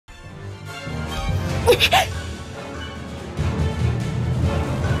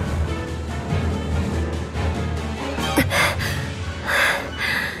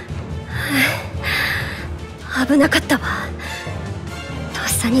危なかったわ。とっ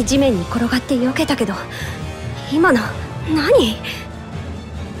さに地面に転がって避けたけど、今の何？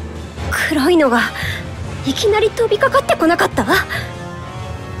黒いのがいきなり飛びかかってこなかった？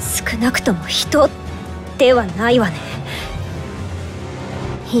少なくとも人ではないわね。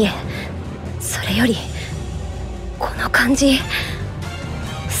いえ、それよりこの感じ。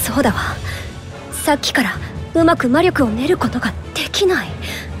そうだわ、さっきからうまく魔力を練ることができない。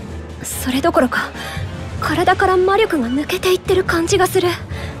それどころか体から魔力が抜けていってる感じがする。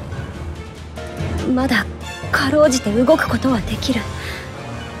まだかろうじて動くことはできる。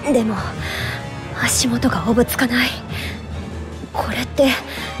でも足元がおぼつかない。これって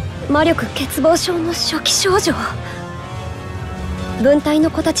魔力欠乏症の初期症状。分隊の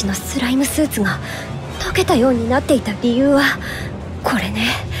子たちのスライムスーツが溶けたようになっていた理由はこれね。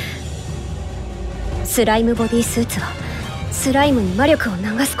スライムボディスーツはスライムに魔力を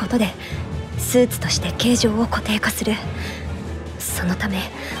流すことでスーツとして形状を固定化する。そのため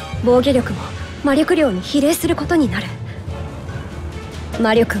防御力も魔力量に比例することになる。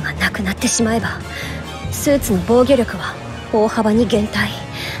魔力がなくなってしまえばスーツの防御力は大幅に減退。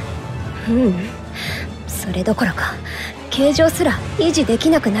それどころか形状すら維持でき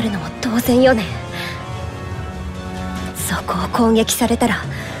なくなるのも当然よね。そこを攻撃されたら、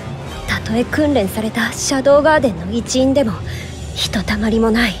たとえ訓練されたシャドウガーデンの一員でもひとたまりも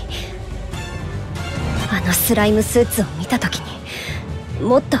ない。あのスライムスーツを見た時に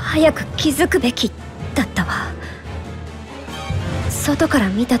もっと早く気づくべきだったわ。外から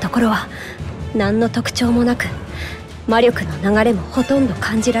見たところは何の特徴もなく、魔力の流れもほとんど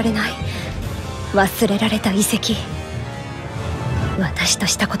感じられない。忘れられた遺跡。私と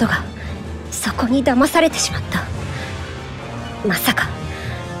したことがそこに騙されてしまった。まさか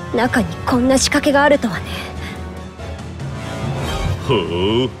中にこんな仕掛けがあるとはね。ほ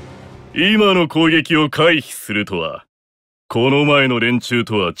う、今の攻撃を回避するとは、この前の連中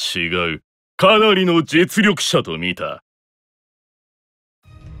とは違うかなりの実力者と見た。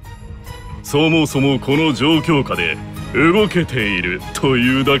そもそもこの状況下で動けていると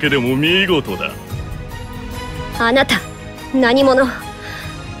いうだけでも見事だ。あなた何者？あ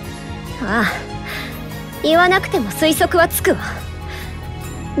あ、言わなくても推測はつくわ。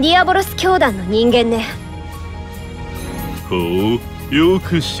ディアボロス教団の人間ね。ほう、よ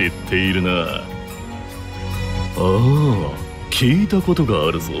く知っているな。ああ、聞いたことが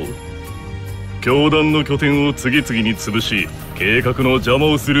あるぞ。教団の拠点を次々に潰し計画の邪魔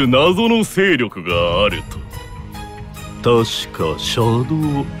をする謎の勢力があると。確かシャ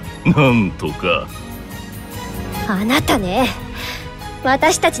ドウなんとか。あなたね、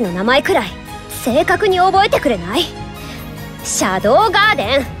私たちの名前くらい正確に覚えてくれない？シャドウガー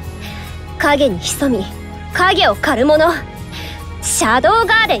デン。影に潜み影を狩る者、シャドウ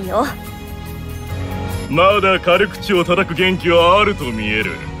ガーデンよ。まだ軽口を叩く元気はあると見え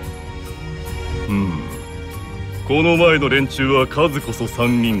る。この前の連中は数こそ3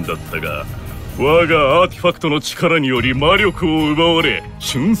人だったが、我がアーティファクトの力により魔力を奪われ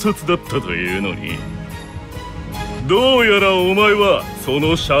瞬殺だったというのに、どうやらお前はそ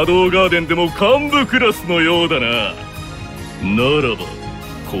のシャドウガーデンでも幹部クラスのようだな。ならば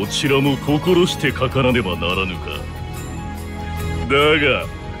こちらも心してかからねばならぬか。だが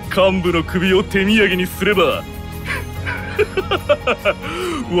幹部の首を手土産にすれば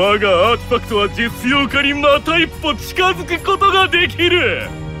我がアーティファクトは実用化にまた一歩近づくことができる。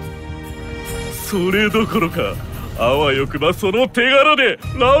それどころかあわよくばその手柄で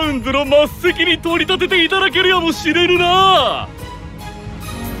ラウンズの末席に取り立てていただけるやもしれぬな。ア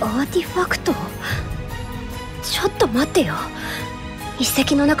ーティファクト？ちょっと待ってよ。遺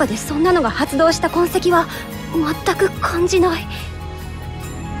跡の中でそんなのが発動した痕跡は全く感じない。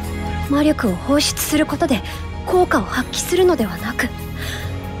魔力を放出することで効果を発揮するのではなく、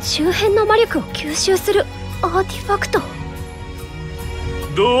周辺の魔力を吸収するアーティファクト。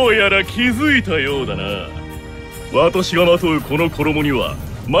どうやら気づいたようだな。私がまとうこの衣には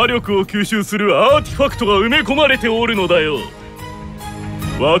魔力を吸収するアーティファクトが埋め込まれておるのだよ。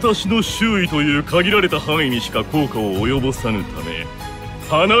私の周囲という限られた範囲にしか効果を及ぼさぬため、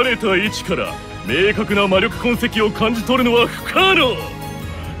離れた位置から明確な魔力痕跡を感じ取るのは不可能。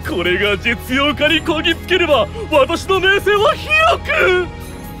これが実用化にこぎつければ私の名声は広く。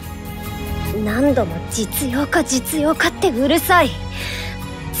何度も実用化ってうるさい。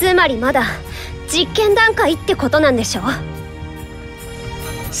つまりまだ実験段階ってことなんでしょ。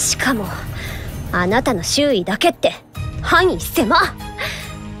しかもあなたの周囲だけって範囲狭。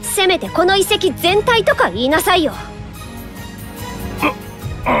せめてこの遺跡全体とか言いなさいよ。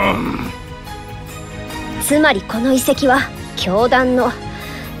つまりこの遺跡は教団の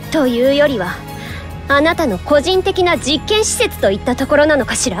というよりはあなたの個人的な実験施設といったところなの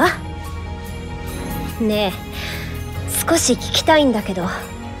かしら。ねえ、少し聞きたいんだけど、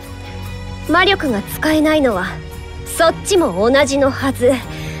魔力が使えないのはそっちも同じのはず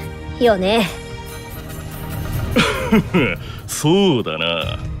よね。そうだ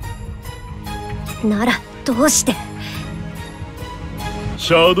な。ならどうして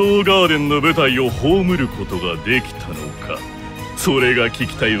シャドウガーデンの舞台を葬ることができたのか、それが聞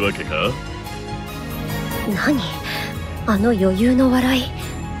きたいわけか。何あの余裕の笑い。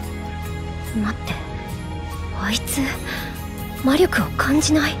待って、あいつ魔力を感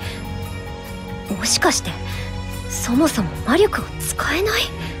じない。もしかしてそもそも魔力を使えない。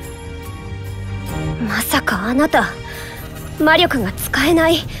まさかあなた魔力が使えな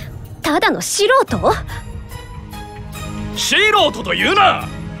いただの素人？素人というな。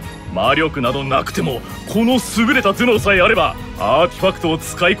魔力などなくてもこの優れた頭脳さえあればアーティファクトを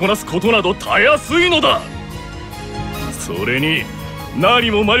使いこなすことなどたやすいのだ。それに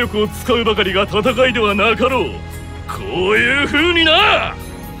何も魔力を使うばかりが戦いではなかろう。こういう風にな。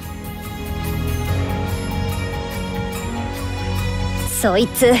そい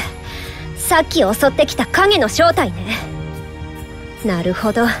つさっき襲ってきた影の正体ね。なる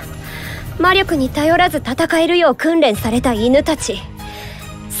ほど、魔力に頼らず戦えるよう訓練された犬たち、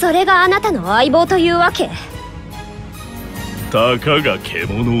それがあなたの相棒というわけ。たかが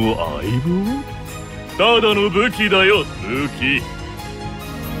獣を相棒？ただの武器だよ、武器。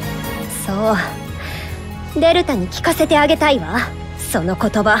そう、デルタに聞かせてあげたいわ、その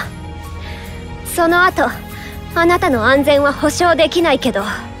言葉。その後あなたの安全は保証できないけど。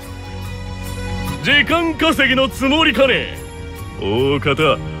時間稼ぎのつもりかね。大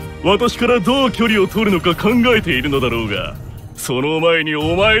方私からどう距離を取るのか考えているのだろうが、その前に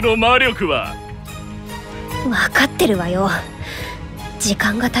お前の魔力は。分かってるわよ。時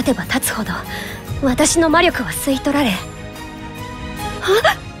間が経てば経つほど私の魔力は吸い取られ。あっ、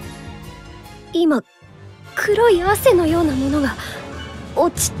今黒い汗のようなものが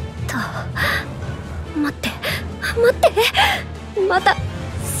落ちた。待って待って、またさ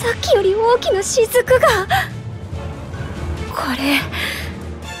っきより大きな雫が。こ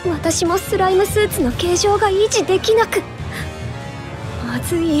れ私もスライムスーツの形状が維持できなく。ま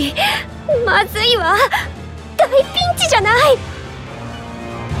ずいまずいわ、大ピンチじゃない。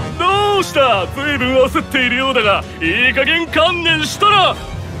どうした？随分焦っているようだが、いい加減観念したら。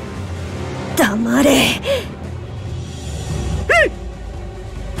黙れ。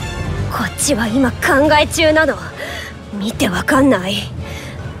こっちは今考え中なの。見てわかんない。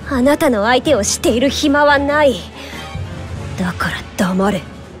あなたの相手をしている暇はない。だから黙れ。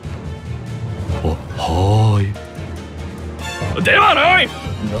はーい。ではない。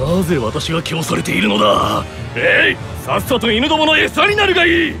なぜ私が供されているのだ。さっさと犬どもの餌になるが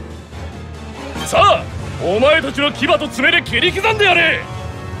いい。さあ、お前たちの牙と爪で切り刻んでやれ。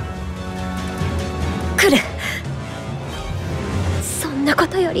来る。そんなこ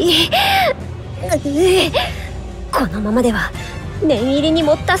とよりこのままでは念入りに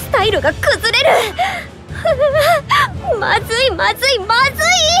持ったスタイルが崩れる。まずいまずいまず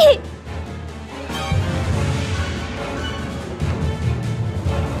い。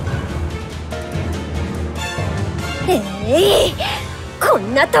こ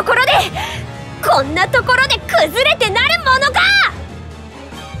んなところで崩れてなるものか。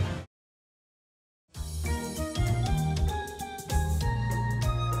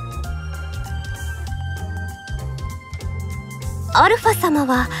アルファ様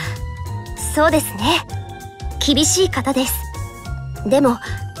はそうですね、厳しい方です。でも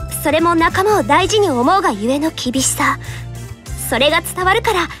それも仲間を大事に思うがゆえの厳しさ、それが伝わる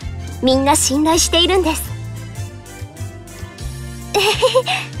からみんな信頼しているんです。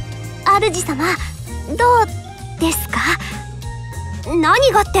主様、どうですか？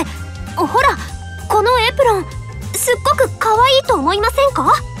何がって、ほらこのエプロンすっごく可愛いと思いません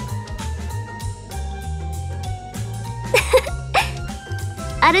か？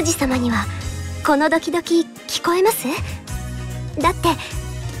主様にはこのドキドキ聞こえます？だって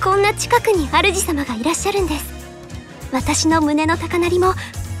こんな近くに主様がいらっしゃるんです。私の胸の高鳴りも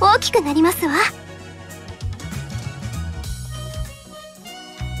大きくなりますわ。